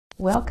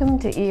Welcome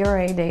to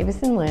ERA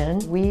Davis Linn.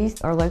 We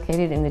are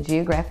located in the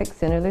geographic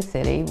center of the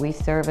city. We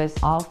service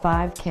all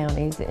 5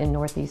 counties in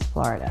Northeast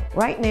Florida.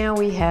 Right now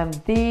we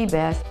have the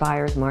best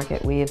buyer's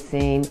market we have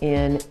seen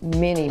in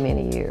many,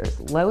 many years.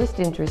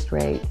 Lowest interest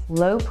rates,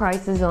 low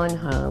prices on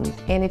homes,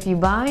 and if you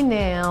buy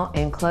now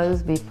and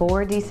close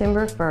before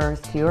December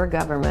 1st, your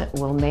government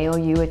will mail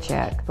you a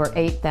check for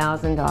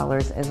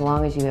 $8,000 as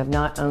long as you have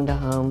not owned a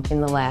home in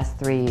the last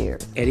 3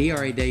 years. At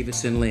ERA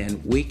Davis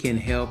Linn, we can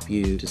help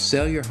you to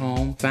sell your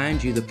home, find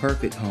you the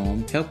perfect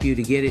home, help you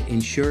to get it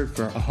insured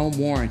for a home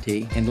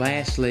warranty, and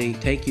lastly,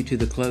 take you to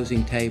the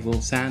closing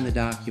table, sign the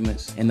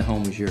documents, and the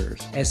home is yours.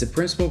 As the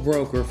principal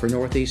broker for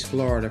Northeast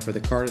Florida for the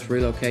Carter's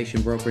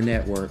Relocation Broker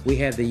Network, we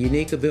have the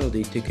unique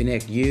ability to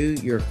connect you,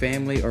 your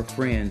family, or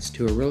friends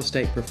to a real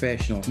estate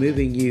professional,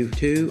 moving you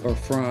to or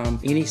from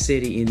any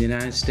city in the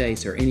United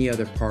States or any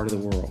other part of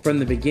the world. From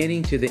the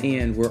beginning to the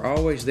end, we're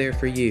always there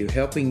for you,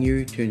 helping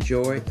you to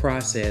enjoy the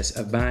process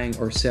of buying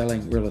or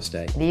selling real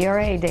estate.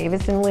 ERA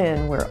Davis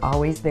Linn, we're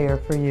always there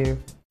for you.